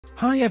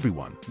Hi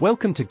everyone,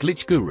 welcome to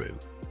Glitch Guru.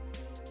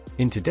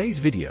 In today's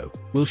video,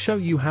 we'll show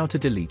you how to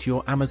delete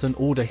your Amazon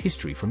order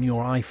history from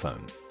your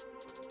iPhone.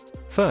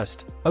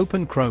 First,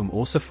 open Chrome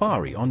or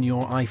Safari on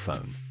your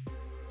iPhone.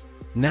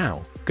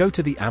 Now, go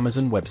to the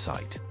Amazon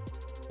website.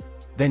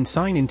 Then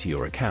sign into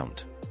your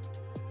account.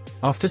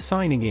 After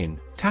signing in,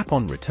 tap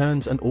on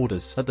Returns and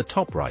Orders at the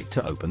top right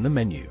to open the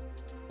menu.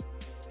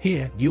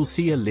 Here, you'll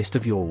see a list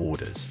of your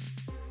orders.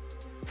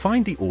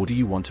 Find the order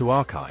you want to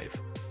archive.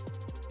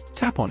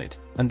 Tap on it,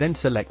 and then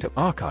select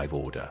Archive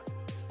Order.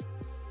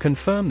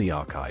 Confirm the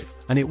archive,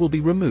 and it will be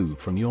removed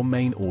from your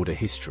main order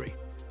history.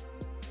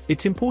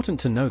 It's important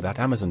to know that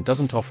Amazon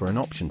doesn't offer an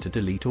option to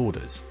delete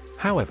orders.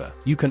 However,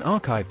 you can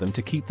archive them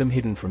to keep them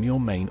hidden from your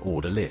main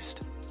order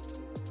list.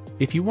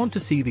 If you want to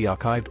see the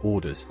archived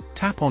orders,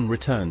 tap on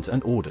Returns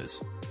and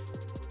Orders.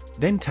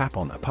 Then tap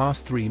on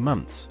Past 3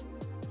 months.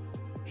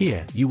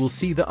 Here, you will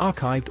see the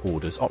Archived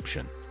Orders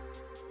option.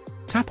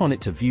 Tap on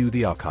it to view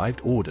the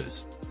archived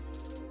orders.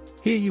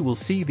 Here you will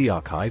see the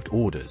archived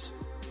orders.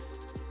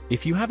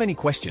 If you have any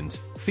questions,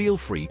 feel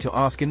free to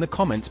ask in the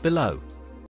comments below.